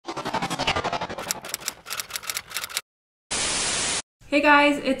Hey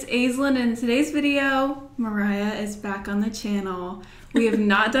guys, it's Aislinn, and in today's video, Mariah is back on the channel. We have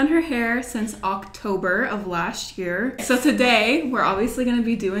not done her hair since October of last year. So today, we're obviously going to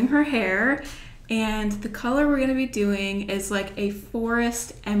be doing her hair, and the color we're going to be doing is like a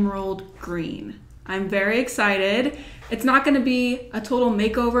forest emerald green. I'm very excited. It's not going to be a total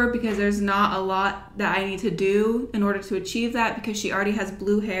makeover because there's not a lot that I need to do in order to achieve that because she already has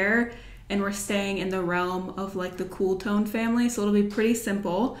blue hair. And we're staying in the realm of like the cool tone family, so it'll be pretty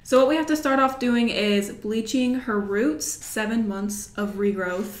simple. So what we have to start off doing is bleaching her roots, 7 months of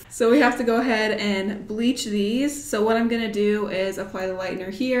regrowth. So we have to go ahead and bleach these. So what I'm gonna do is apply the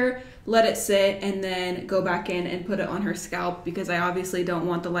lightener here, let it sit, and then go back in and put it on her scalp because I obviously don't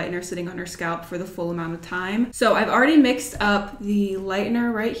want the lightener sitting on her scalp for the full amount of time. So I've already mixed up the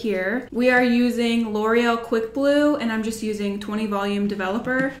lightener right here. We are using L'Oreal Quick Blue, and I'm just using 20 volume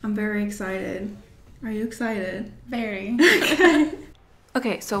developer. I'm very excited. Are you excited? Very. Okay.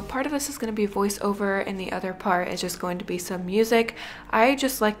 Okay, so part of this is going to be voiceover and the other part is just going to be some music. I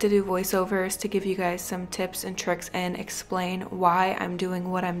just like to do voiceovers to give you guys some tips and tricks and explain why I'm doing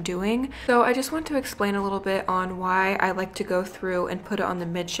what I'm doing. So I just want to explain a little bit on why I like to go through and put it on the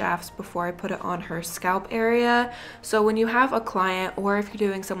mid shafts before I put it on her scalp area. So when you have a client or if you're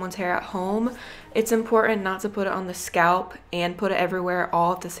doing someone's hair at home, it's important not to put it on the scalp and put it everywhere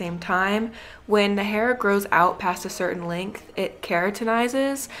all at the same time. When the hair grows out past a certain length, it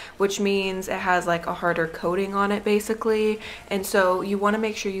keratinizes, which means it has like a harder coating on it basically. And so you want to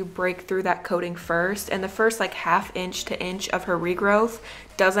make sure you break through that coating first. And the first like ½ inch to inch of her regrowth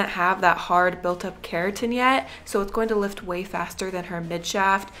doesn't have that hard built up keratin yet, so it's going to lift way faster than her mid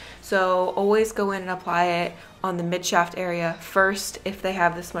shaft. So always go in and apply it on the mid shaft area first if they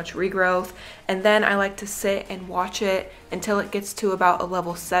have this much regrowth, and then I like to sit and watch it until it gets to about a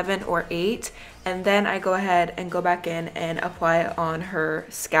level 7 or 8, and then I go ahead and go back in and apply it on her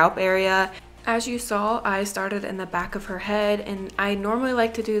scalp area. As you saw, I started in the back of her head, and I normally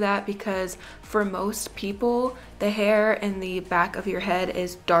like to do that because for most people, the hair in the back of your head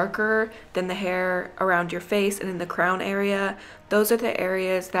is darker than the hair around your face and in the crown area. Those are the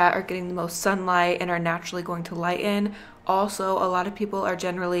areas that are getting the most sunlight and are naturally going to lighten. Also, a lot of people are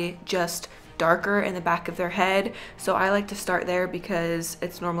generally just darker in the back of their head, so I like to start there because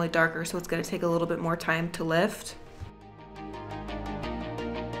it's normally darker, so it's going to take a little bit more time to lift.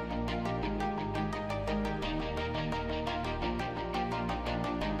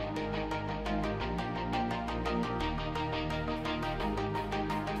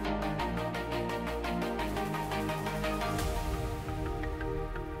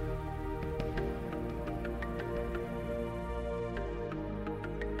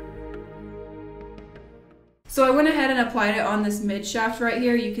 So I went ahead and applied it on this mid shaft right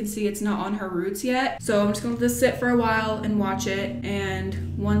here. You can see it's not on her roots yet. So I'm just going to let this sit for a while and watch it.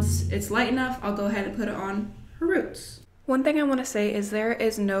 And once it's light enough, I'll go ahead and put it on her roots. One thing I want to say is there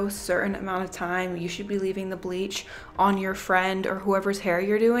is no certain amount of time you should be leaving the bleach on your friend or whoever's hair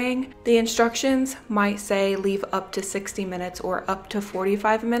you're doing. The instructions might say leave up to 60 minutes or up to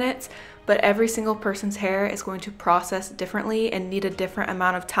 45 minutes, but every single person's hair is going to process differently and need a different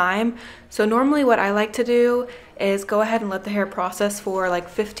amount of time. So normally what I like to do is go ahead and let the hair process for like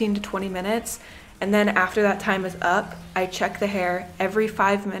 15 to 20 minutes. And then after that time is up, I check the hair every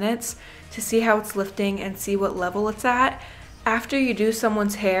 5 minutes to see how it's lifting and see what level it's at. After you do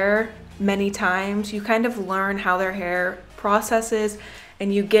someone's hair many times, you kind of learn how their hair processes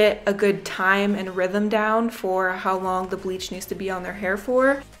and you get a good time and rhythm down for how long the bleach needs to be on their hair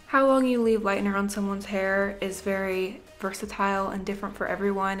for. How long you leave lightener on someone's hair is very versatile and different for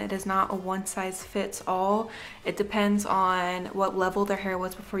everyone. It is not a one size fits all. It depends on what level their hair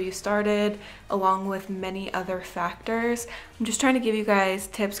was before you started, along with many other factors. I'm just trying to give you guys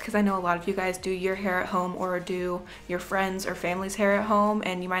tips because I know a lot of you guys do your hair at home or do your friends or family's hair at home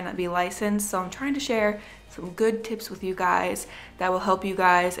and you might not be licensed. So I'm trying to share some good tips with you guys that will help you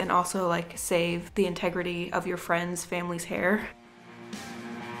guys and also like save the integrity of your friends' family's hair.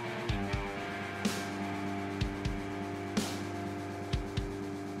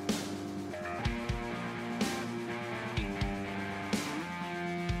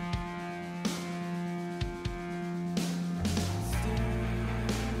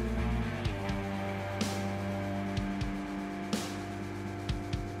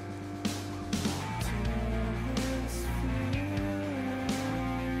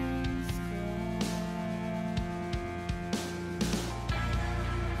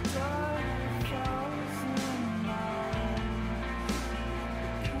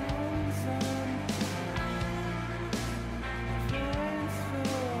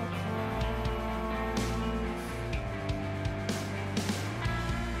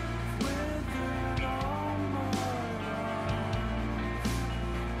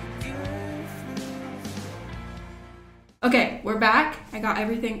 Okay, we're back. I got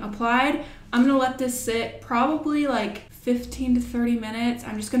everything applied. I'm gonna let this sit probably like 15 to 30 minutes.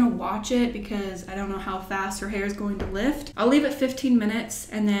 I'm just gonna watch it because I don't know how fast her hair is going to lift. I'll leave it 15 minutes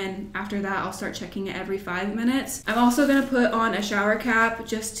and then after that I'll start checking it every 5 minutes. I'm also gonna put on a shower cap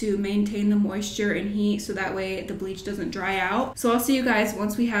just to maintain the moisture and heat so that way the bleach doesn't dry out. So I'll see you guys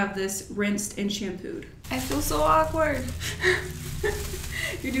once we have this rinsed and shampooed. I feel so awkward.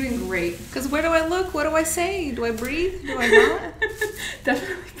 You're doing great. Because where do I look? What do I say? Do I breathe? Do I not?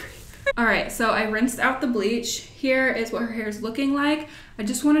 Definitely breathe. All right, so I rinsed out the bleach. Here is what her hair is looking like. I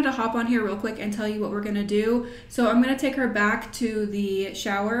just wanted to hop on here real quick and tell you what we're gonna do. So I'm gonna take her back to the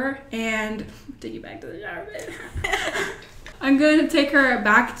shower and take you back to the shower, babe. I'm gonna take her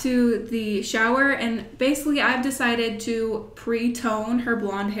back to the shower and basically I've decided to pre-tone her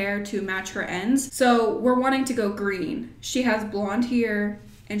blonde hair to match her ends. So we're wanting to go green. She has blonde here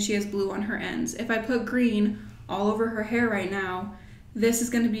and she has blue on her ends. If I put green all over her hair right now, this is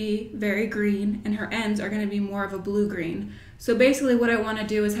going to be very green and her ends are going to be more of a blue-green. So basically what I want to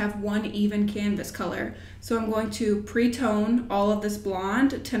do is have one even canvas color. So I'm going to pre-tone all of this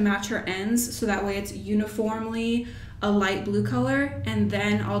blonde to match her ends so that way it's uniformly a light blue color, and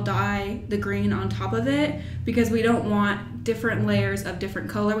then I'll dye the green on top of it because we don't want different layers of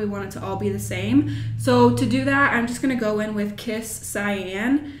different color. We want it to all be the same. So to do that, I'm just going to go in with Kiss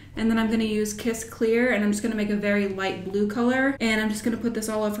Cyan. And then I'm going to use Kiss Clear and I'm just going to make a very light blue color. And I'm just going to put this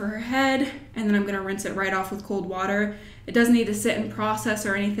all over her head and then I'm going to rinse it right off with cold water. It doesn't need to sit and process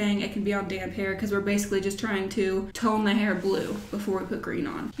or anything. It can be on damp hair because we're basically just trying to tone the hair blue before we put green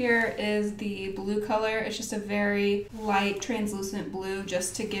on. Here is the blue color. It's just a very light translucent blue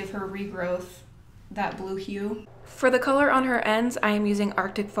just to give her regrowth that blue hue. For the color on her ends, I am using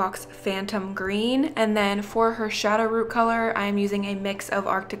Arctic Fox Phantom Green, and then for her shadow root color, I am using a mix of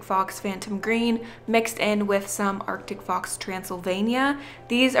Arctic Fox Phantom Green mixed in with some Arctic Fox Transylvania.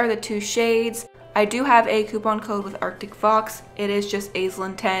 These are the two shades. I do have a coupon code with Arctic Fox. It is just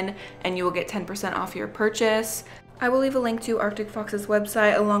Aislinn 10 and you will get 10% off your purchase. I will leave a link to Arctic Fox's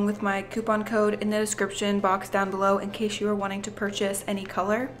website along with my coupon code in the description box down below in case you are wanting to purchase any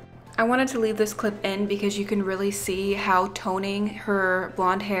color. I wanted to leave this clip in because you can really see how toning her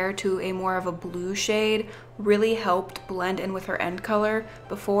blonde hair to a more of a blue shade really helped blend in with her end color.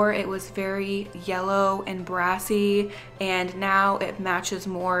 Before it was very yellow and brassy, and now it matches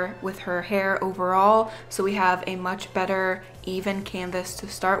more with her hair overall, so we have a much better even canvas to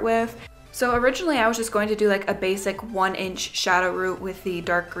start with. So originally I was just going to do like a basic 1-inch shadow root with the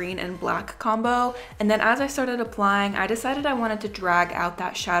dark green and black combo, and then as I started applying, I decided I wanted to drag out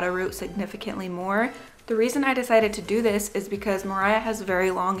that shadow root significantly more. The reason I decided to do this is because Mariah has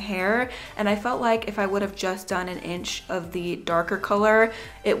very long hair, and I felt like if I would have just done 1 inch of the darker color,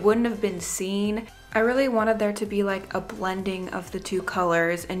 it wouldn't have been seen. I really wanted there to be like a blending of the two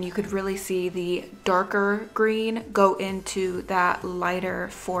colors, and you could really see the darker green go into that lighter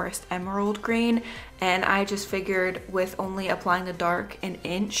forest emerald green, and I just figured with only applying the dark 1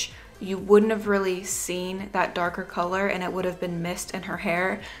 inch, you wouldn't have really seen that darker color and it would have been missed in her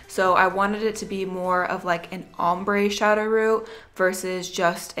hair. So I wanted it to be more of like an ombre shadow root versus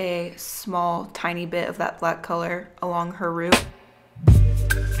just a small tiny bit of that black color along her root.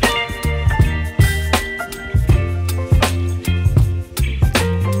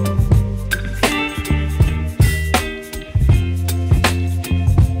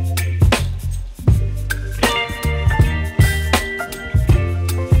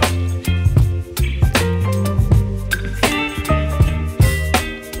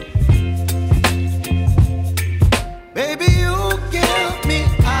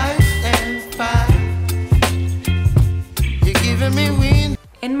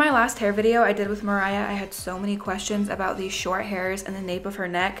 In my last hair video I did with Mariah, I had so many questions about these short hairs and the nape of her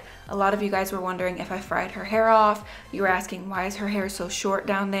neck. A lot of you guys were wondering if I fried her hair off. You were asking, why is her hair so short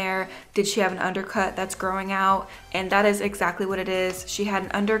down there? Did she have an undercut that's growing out? And that is exactly what it is. She had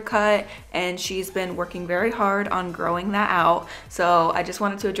an undercut and she's been working very hard on growing that out. So I just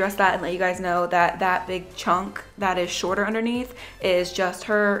wanted to address that and let you guys know that that big chunk that is shorter underneath is just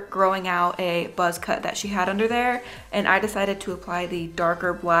her growing out a buzz cut that she had under there. And I decided to apply the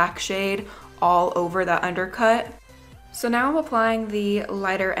darker black shade all over that undercut. So now I'm applying the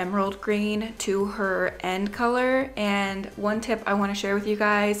lighter emerald green to her end color, and one tip I want to share with you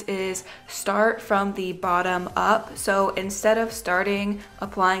guys is start from the bottom up. So instead of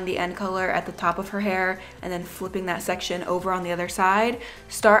applying the end color at the top of her hair and then flipping that section over on the other side,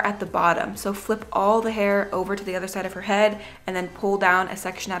 start at the bottom. So flip all the hair over to the other side of her head and then pull down a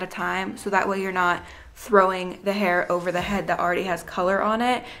section at a time, so that way you're not throwing the hair over the head that already has color on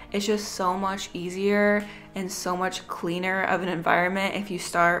it. It's just so much easier and so much cleaner of an environment if you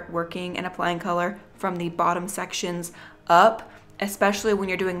start working and applying color from the bottom sections up, especially when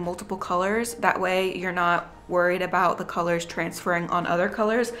you're doing multiple colors. That way you're not worried about the colors transferring on other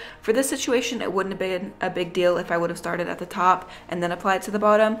colors. For this situation, it wouldn't have been a big deal if I would have started at the top and then applied to the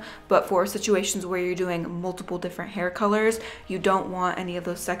bottom, but for situations where you're doing multiple different hair colors, you don't want any of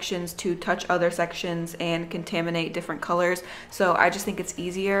those sections to touch other sections and contaminate different colors. So I just think it's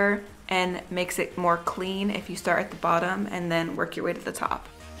easier and makes it more clean if you start at the bottom and then work your way to the top.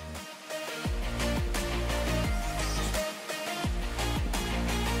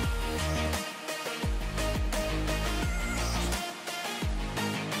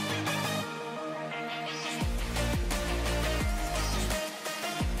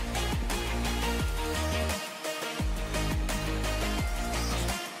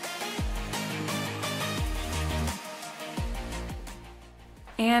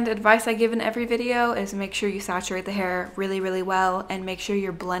 And advice I give in every video is make sure you saturate the hair really well and make sure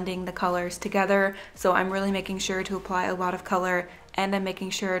you're blending the colors together. So I'm really making sure to apply a lot of color, and I'm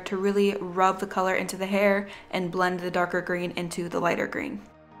making sure to really rub the color into the hair and blend the darker green into the lighter green.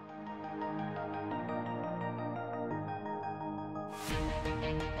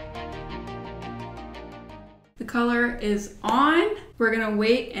 The color is on. We're gonna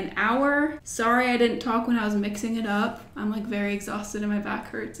wait an hour. Sorry I didn't talk when I was mixing it up. I'm like very exhausted and my back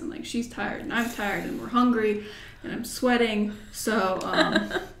hurts, and like she's tired and I'm tired and we're hungry and I'm sweating. So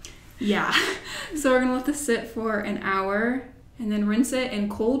yeah. So we're gonna let this sit for an hour and then rinse it in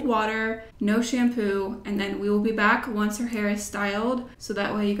cold water, no shampoo, and then we will be back once her hair is styled, so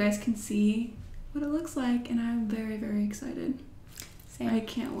that way you guys can see what it looks like, and I'm very excited. Same. I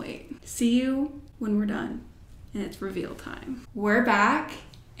can't wait. See you when we're done. And it's reveal time. We're back,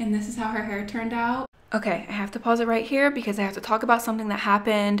 and this is how her hair turned out. Okay, I have to pause it right here because I have to talk about something that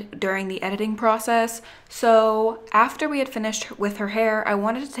happened during the editing process. So after we had finished with her hair, I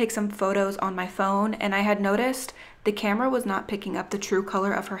wanted to take some photos on my phone, and I had noticed the camera was not picking up the true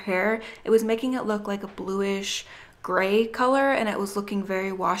color of her hair. It was making it look like a bluish gray color, and it was looking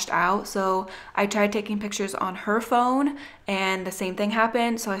very washed out. So I tried taking pictures on her phone, and the same thing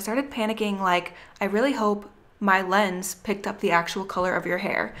happened. So I started panicking, like, I really hope my lens picked up the actual color of your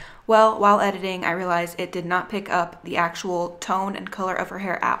hair. Well, while editing, I realized it did not pick up the actual tone and color of her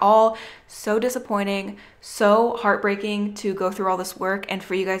hair at all. So disappointing, so heartbreaking to go through all this work and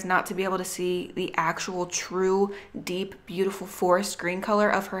for you guys not to be able to see the actual true, deep, beautiful forest green color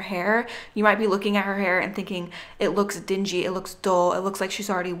of her hair. You might be looking at her hair and thinking it looks dingy, it looks dull, it looks like she's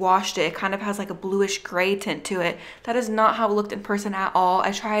already washed it. It kind of has like a bluish gray tint to it. That is not how it looked in person at all.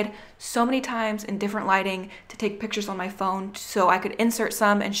 I tried so many times in different lighting to take pictures on my phone so I could insert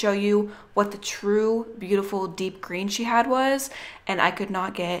some and show you what the true, beautiful, deep green she had was, and I could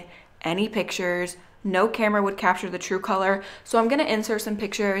not get any pictures. No camera would capture the true color. So I'm gonna insert some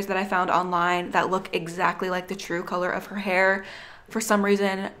pictures that I found online that look exactly like the true color of her hair. For some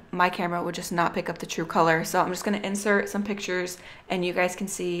reason, my camera would just not pick up the true color. So I'm just gonna insert some pictures and you guys can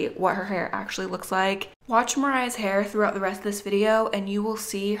see what her hair actually looks like. Watch Mariah's hair throughout the rest of this video and you will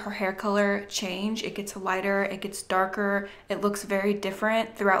see her hair color change. It gets lighter, it gets darker. It looks very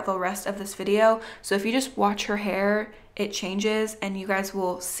different throughout the rest of this video. So if you just watch her hair, it changes and you guys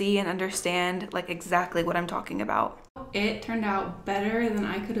will see and understand like exactly what I'm talking about. It turned out better than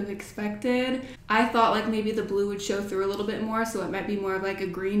I could have expected. I thought like maybe the blue would show through a little bit more, so it might be more of like a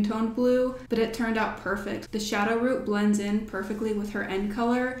green toned blue, but it turned out perfect. The shadow root blends in perfectly with her end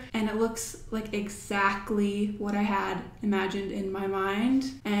color and it looks like exactly what I had imagined in my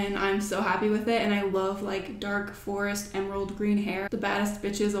mind, and I'm so happy with it. And I love like dark forest emerald green hair. The baddest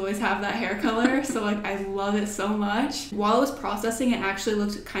bitches always have that hair color, so like I love it so much. While it was processing, it actually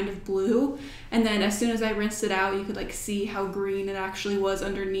looked kind of blue, and then as soon as I rinsed it out, you could like see how green it actually was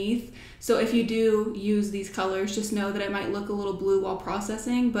underneath. So if you do use these colors, just know that it might look a little blue while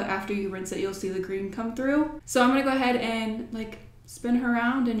processing, but after you rinse it, you'll see the green come through. So I'm gonna go ahead and like spin her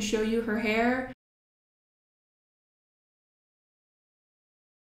around and show you her hair.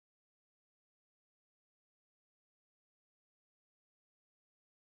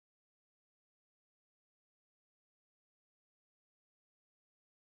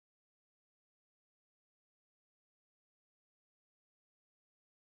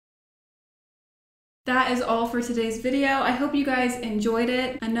 That is all for today's video. I hope you guys enjoyed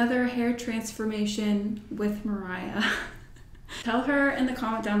it. Another hair transformation with Mariah. Tell her in the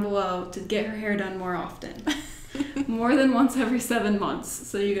comment down below to get her hair done more often. more than once every 7 months,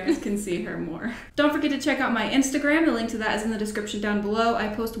 so you guys can see her more. Don't forget to check out my Instagram. The link to that is in the description down below. I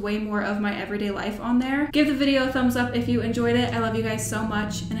post way more of my everyday life on there. Give the video a thumbs up if you enjoyed it. I love you guys so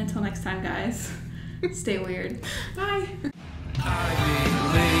much, and until next time, guys, stay weird. Bye.